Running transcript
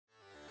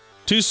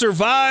To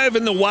survive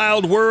in the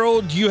wild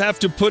world, you have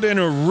to put in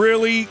a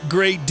really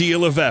great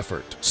deal of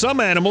effort. Some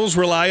animals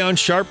rely on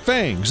sharp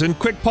fangs and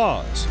quick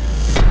paws.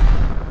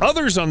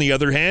 Others, on the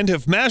other hand,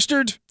 have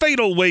mastered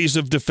fatal ways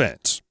of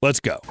defense. Let's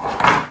go.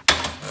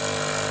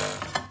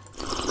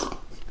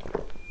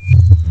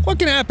 What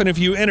can happen if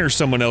you enter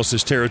someone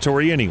else's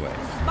territory anyway?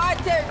 My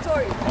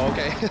territory.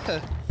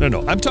 Okay.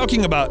 No, I'm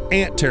talking about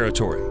ant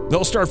territory.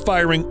 They'll start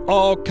firing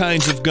all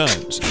kinds of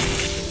guns.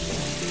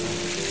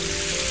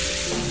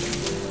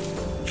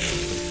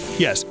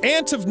 Yes,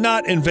 ants have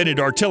not invented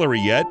artillery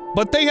yet,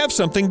 but they have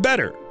something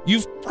better.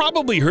 You've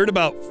probably heard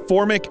about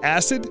formic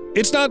acid.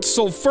 It's not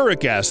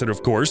sulfuric acid,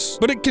 of course,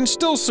 but it can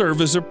still serve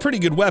as a pretty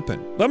good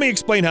weapon. Let me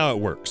explain how it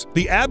works.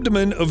 The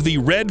abdomen of the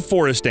red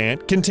forest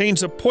ant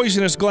contains a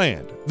poisonous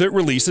gland that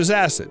releases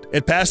acid.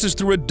 It passes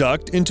through a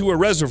duct into a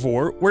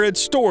reservoir where it's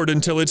stored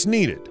until it's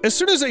needed. As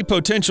soon as a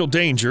potential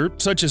danger,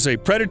 such as a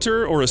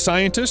predator or a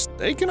scientist,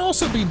 they can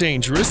also be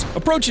dangerous,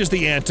 approaches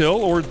the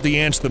anthill or the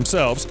ants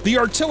themselves, the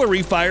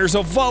artillery fires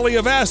a volley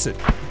of acid.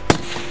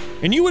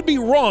 And you would be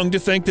wrong to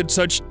think that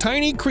such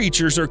tiny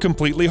creatures are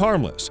completely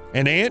harmless.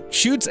 An ant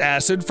shoots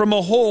acid from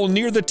a hole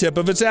near the tip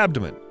of its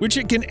abdomen, which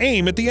it can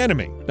aim at the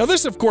enemy. Now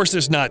this of course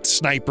is not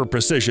sniper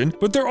precision,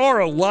 but there are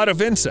a lot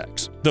of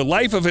insects. The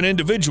life of an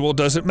individual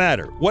doesn't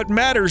matter. What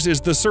matters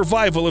is the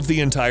survival of the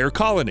entire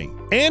colony.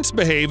 Ants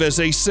behave as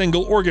a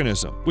single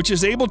organism, which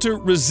is able to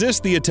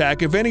resist the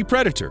attack of any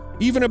predator,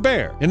 even a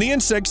bear. And the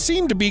insects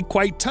seem to be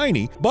quite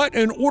tiny, but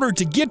in order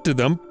to get to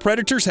them,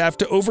 predators have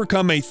to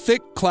overcome a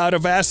thick cloud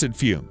of acid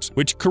fumes,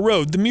 which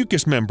corrode the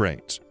mucous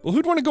membranes. Well,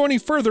 who'd want to go any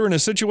further in a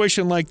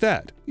situation like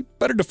that? You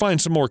better to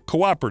find some more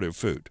cooperative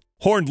food.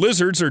 Horned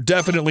lizards are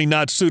definitely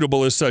not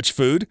suitable as such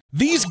food.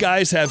 These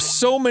guys have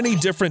so many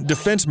different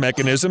defense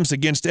mechanisms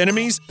against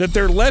enemies that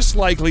they're less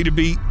likely to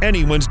be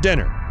anyone's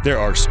dinner. There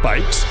are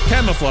spikes,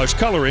 camouflage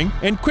coloring,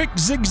 and quick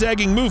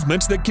zigzagging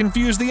movements that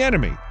confuse the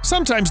enemy.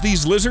 Sometimes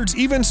these lizards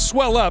even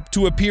swell up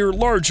to appear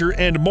larger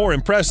and more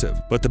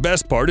impressive. But the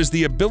best part is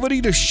the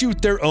ability to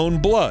shoot their own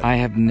blood. I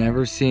have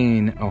never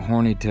seen a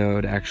horny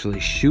toad actually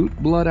shoot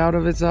blood out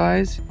of its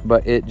eyes,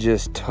 but it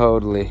just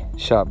totally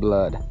shot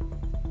blood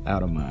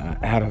out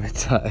of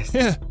its eyes.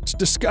 Yeah, it's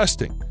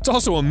disgusting. It's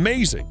also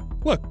amazing.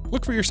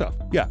 Look for yourself.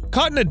 Yeah,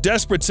 caught in a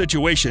desperate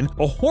situation,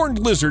 a horned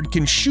lizard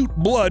can shoot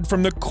blood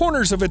from the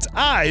corners of its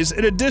eyes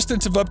at a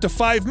distance of up to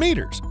 5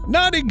 meters.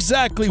 Not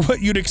exactly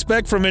what you'd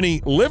expect from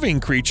any living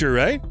creature,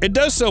 right? It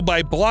does so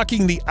by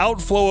blocking the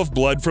outflow of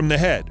blood from the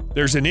head.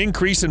 There's an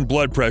increase in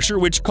blood pressure,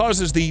 which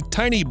causes the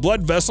tiny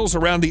blood vessels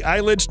around the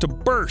eyelids to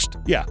burst.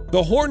 Yeah,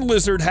 the horned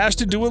lizard has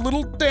to do a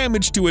little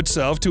damage to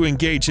itself to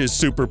engage his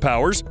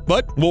superpowers,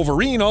 but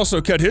Wolverine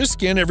also cut his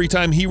skin every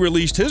time he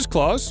released his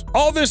claws.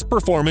 All this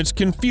performance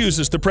confuses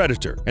the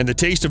predator, and the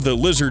taste of the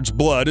lizard's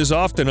blood is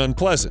often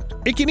unpleasant.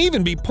 It can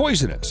even be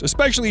poisonous,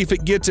 especially if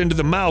it gets into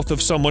the mouth of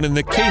someone in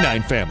the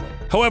canine family.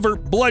 However,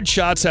 blood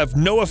shots have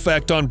no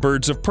effect on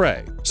birds of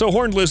prey, so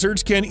horned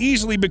lizards can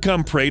easily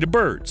become prey to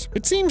birds.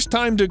 It seems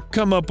time to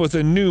come up with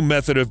a new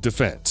method of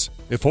defense.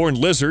 If horned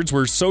lizards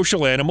were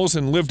social animals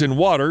and lived in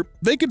water,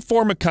 they could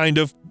form a kind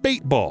of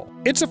bait ball.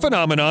 It's a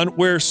phenomenon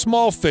where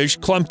small fish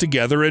clump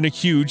together in a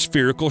huge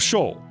spherical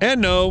shoal. And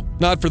no,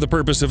 not for the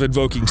purpose of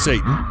invoking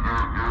Satan.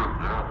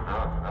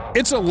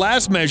 It's a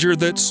last measure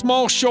that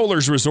small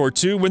shoalers resort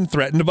to when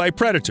threatened by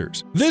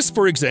predators. This,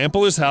 for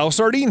example, is how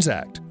sardines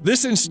act.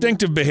 This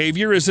instinctive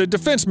behavior is a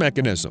defense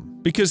mechanism,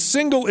 because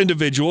single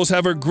individuals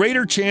have a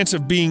greater chance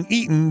of being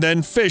eaten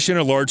than fish in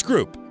a large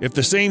group. If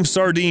the same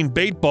sardine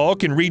bait ball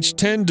can reach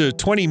 10 to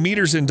 20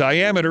 meters in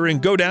diameter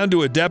and go down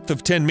to a depth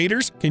of 10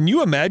 meters, can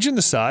you imagine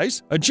the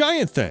size? A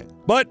giant thing.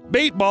 But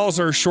bait balls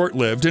are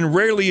short-lived and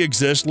rarely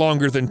exist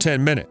longer than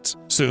 10 minutes,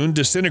 soon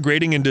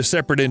disintegrating into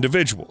separate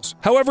individuals.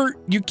 However,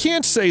 you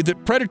can't say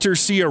that predators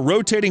see a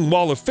rotating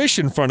wall of fish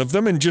in front of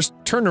them and just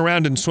turn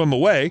around and swim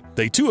away.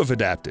 They too have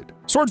adapted.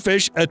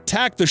 Swordfish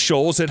attack the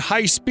shoals at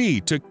high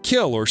speed to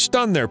kill or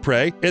stun their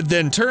prey. It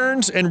then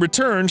turns and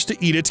returns to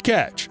eat its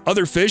catch.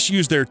 Other fish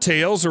use their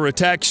tails or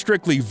attack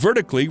strictly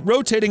vertically,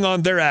 rotating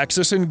on their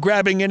axis and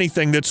grabbing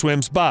anything that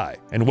swims by.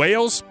 And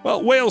whales?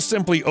 Well, whales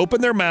simply open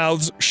their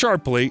mouths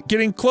sharply,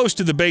 getting close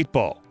to the bait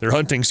ball. Their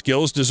hunting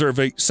skills deserve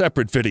a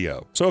separate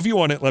video, so if you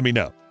want it, let me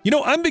know. You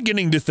know, I'm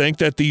beginning to think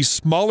that the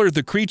smaller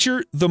the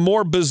creature, the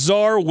more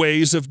bizarre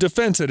ways of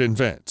defense it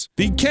invents.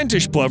 The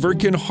Kentish plover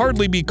can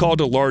hardly be called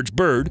a large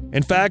bird.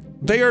 In fact,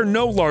 they are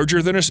no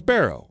larger than a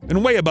sparrow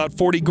and weigh about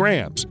 40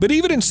 grams. But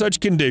even in such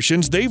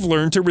conditions, they've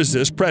learned to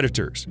resist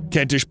predators.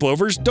 Kentish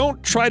plovers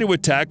don't try to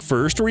attack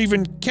first or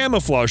even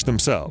camouflage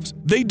themselves.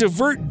 They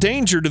divert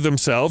danger to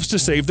themselves to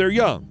save their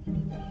young.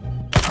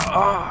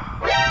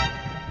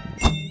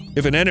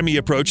 If an enemy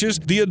approaches,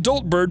 the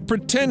adult bird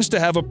pretends to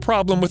have a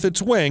problem with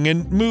its wing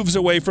and moves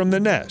away from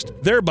the nest,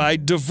 thereby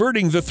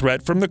diverting the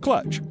threat from the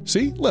clutch.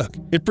 See? Look.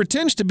 It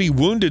pretends to be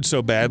wounded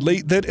so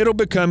badly that it'll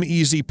become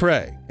easy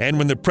prey. And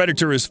when the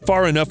predator is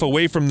far enough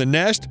away from the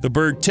nest, the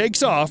bird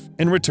takes off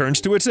and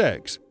returns to its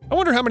eggs. I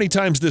wonder how many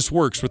times this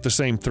works with the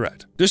same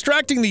threat.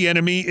 Distracting the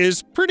enemy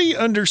is pretty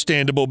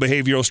understandable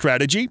behavioral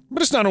strategy,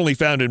 but it's not only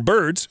found in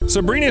birds.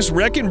 Sabrinus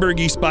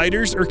reckenbergi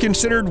spiders are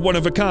considered one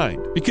of a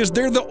kind because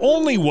they're the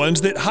only ones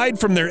that hide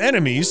from their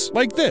enemies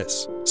like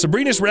this.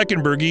 Sabrinus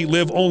reckenbergi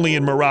live only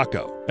in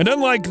Morocco, and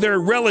unlike their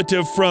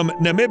relative from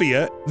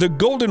Namibia, the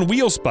golden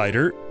wheel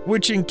spider,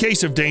 which in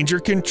case of danger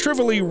can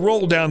trivially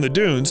roll down the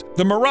dunes,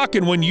 the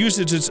Moroccan one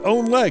uses its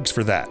own legs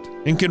for that,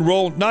 and can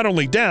roll not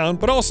only down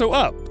but also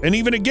up, and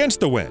even against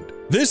the wind.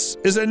 This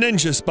is a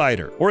ninja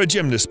spider, or a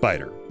gymnast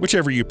spider,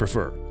 whichever you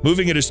prefer.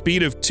 Moving at a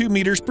speed of 2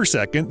 meters per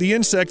second, the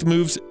insect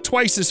moves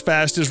twice as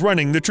fast as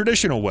running the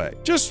traditional way.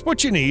 Just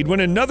what you need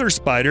when another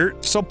spider,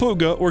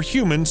 salpuga, or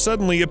human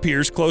suddenly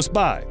appears close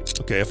by.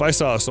 Okay, if I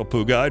saw a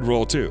salpuga, I'd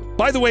roll too.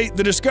 By the way,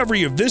 the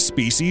discovery of this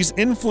species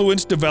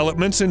influenced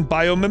developments in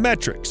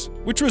biomimetrics,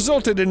 which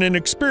resulted in an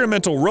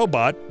experimental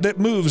robot that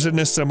moves in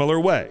a similar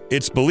way.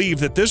 It's believed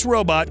that this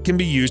robot can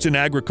be used in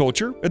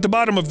agriculture, at the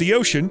bottom of the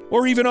ocean,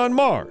 or even on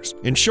Mars.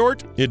 In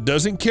short, it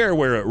doesn't care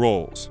where it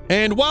rolls.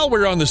 And while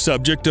we're on the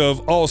subject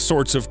of all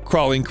sorts of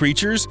crawling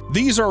creatures,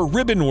 these are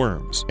ribbon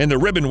worms, and the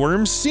ribbon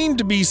worms seem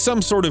to be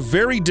some sort of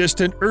very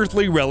distant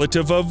earthly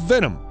relative of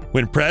venom.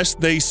 When pressed,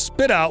 they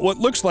spit out what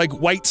looks like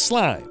white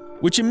slime,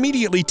 which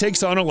immediately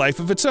takes on a life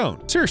of its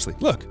own. Seriously,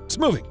 look, it's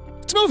moving.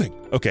 It's moving.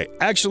 Okay,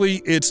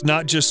 actually, it's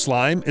not just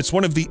slime, it's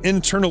one of the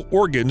internal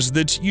organs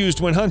that's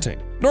used when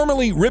hunting.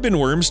 Normally, ribbon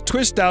worms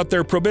twist out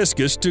their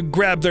proboscis to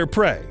grab their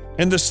prey,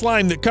 and the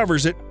slime that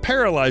covers it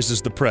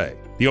paralyzes the prey.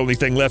 The only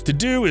thing left to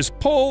do is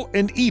pull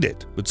and eat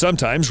it, but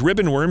sometimes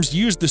ribbon worms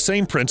use the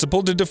same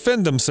principle to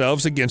defend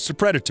themselves against a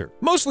predator,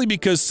 mostly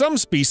because some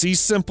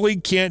species simply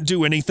can't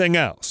do anything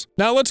else.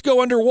 Now let's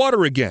go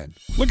underwater again.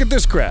 Look at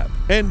this crab,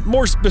 and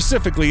more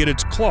specifically at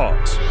its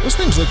claws. Those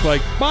things look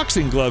like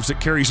boxing gloves it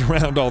carries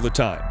around all the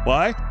time.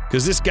 Why?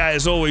 Because this guy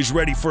is always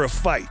ready for a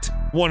fight,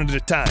 one at a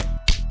time.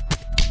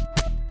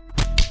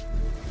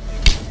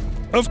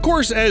 Of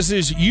course, as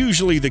is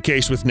usually the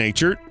case with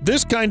nature,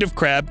 this kind of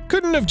crab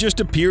couldn't have just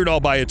appeared all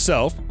by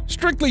itself.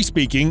 Strictly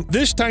speaking,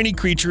 this tiny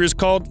creature is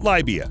called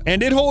Libia,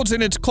 and it holds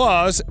in its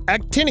claws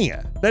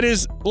actinia. That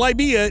is,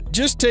 Libia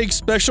just takes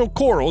special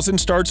corals and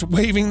starts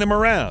waving them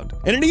around.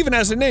 And it even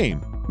has a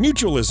name.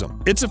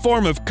 Mutualism. It's a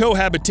form of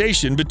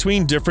cohabitation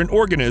between different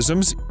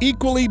organisms,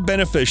 equally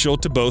beneficial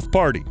to both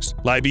parties.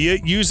 Libia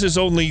uses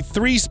only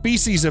 3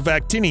 species of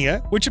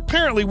actinia, which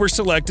apparently were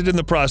selected in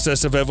the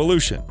process of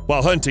evolution.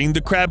 While hunting,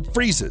 the crab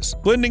freezes,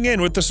 blending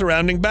in with the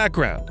surrounding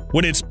background.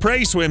 When its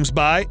prey swims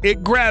by,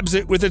 it grabs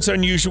it with its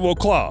unusual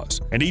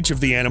claws, and each of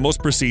the animals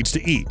proceeds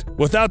to eat.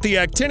 Without the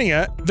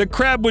actinia, the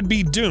crab would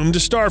be doomed to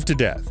starve to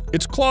death.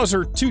 Its claws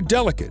are too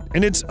delicate,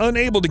 and it's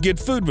unable to get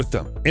food with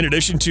them. In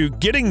addition to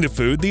getting the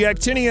food, the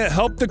actinia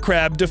help the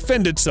crab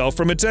defend itself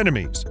from its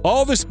enemies.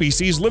 All the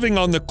species living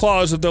on the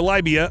claws of the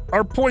Libia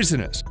are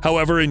poisonous.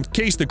 However, in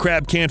case the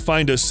crab can't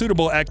find a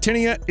suitable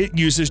actinia, it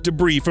uses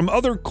debris from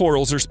other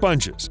corals or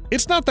sponges.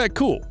 It's not that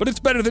cool, but it's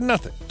better than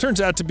nothing. Turns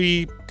out to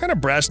be kind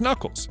of brass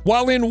knuckles.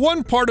 While in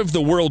one part of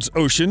the world's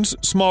oceans,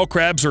 small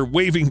crabs are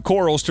waving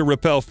corals to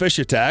repel fish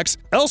attacks,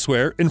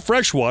 elsewhere, in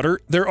freshwater,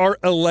 there are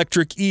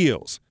electric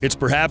eels. It's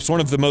perhaps one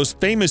of the most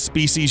famous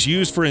species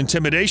used for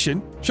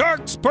intimidation.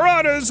 Sharks,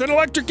 piranhas, and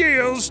electric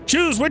eels.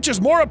 Choose which is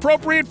more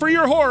appropriate for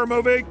your horror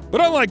movie.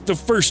 But unlike the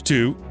first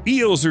two,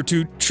 eels are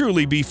to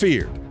truly be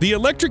feared. The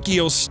electric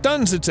eel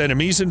stuns its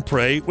enemies and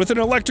prey with an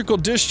electrical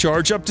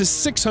discharge up to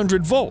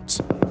 600 volts.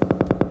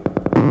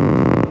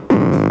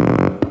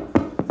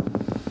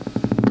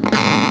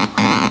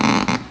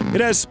 It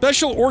has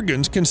special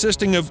organs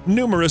consisting of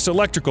numerous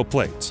electrical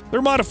plates.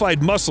 They're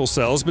modified muscle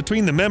cells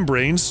between the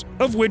membranes,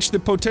 of which the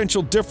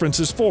potential difference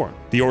is formed.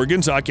 The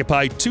organs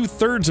occupy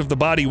 2/3 of the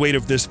body weight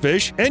of this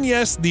fish, and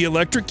yes, the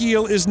electric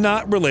eel is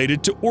not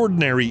related to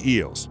ordinary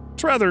eels.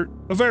 It's rather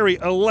a very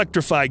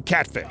electrified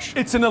catfish.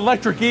 It's an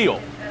electric eel.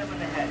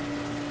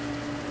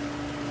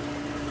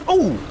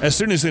 Oh! As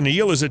soon as an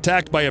eel is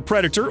attacked by a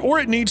predator or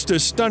it needs to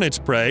stun its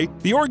prey,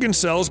 the organ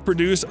cells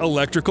produce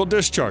electrical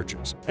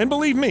discharges. And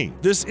believe me,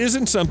 this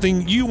isn't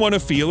something you want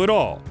to feel at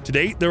all. To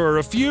date, there are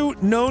a few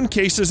known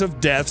cases of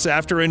deaths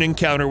after an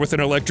encounter with an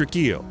electric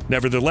eel.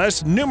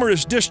 Nevertheless,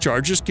 numerous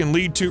discharges can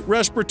lead to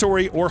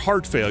respiratory or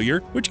heart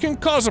failure, which can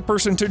cause a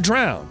person to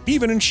drown,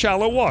 even in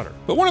shallow water.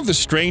 But one of the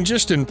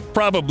strangest and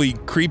probably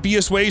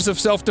creepiest ways of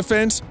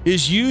self-defense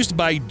is used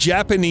by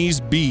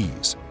Japanese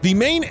bees. The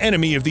main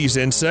enemy of these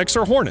insects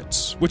are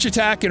hornets, which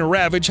attack and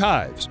ravage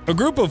hives. A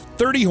group of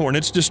 30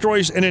 hornets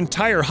destroys an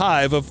entire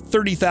hive of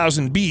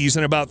 30,000 bees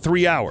in about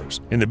 3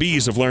 hours, and the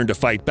bees have learned to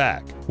fight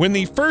back. When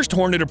the first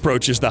hornet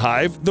approaches the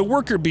hive, the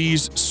worker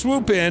bees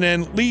swoop in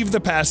and leave the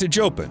passage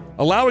open,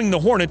 allowing the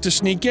hornet to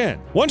sneak in.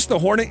 Once the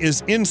hornet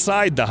is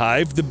inside the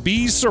hive, the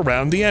bees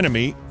surround the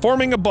enemy,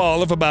 forming a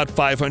ball of about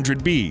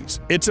 500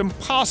 bees. It's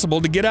impossible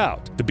to get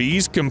out. The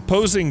bees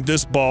composing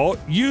this ball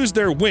use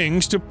their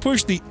wings to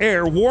push the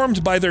air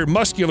warmed by their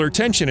muscular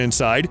tension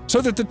inside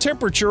so that the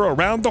temperature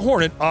around the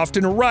hornet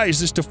often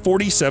rises to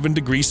 47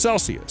 degrees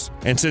Celsius.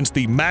 And since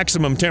the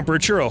maximum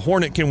temperature a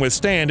hornet can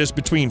withstand is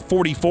between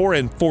 44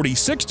 and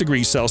 46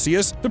 degrees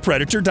Celsius, the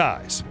predator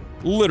dies.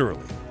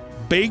 Literally.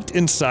 Baked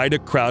inside a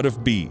crowd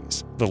of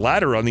bees. The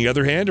latter, on the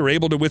other hand, are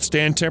able to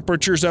withstand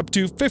temperatures up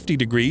to 50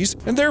 degrees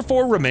and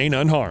therefore remain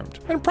unharmed,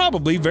 and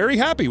probably very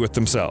happy with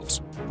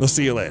themselves. We'll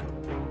see you later.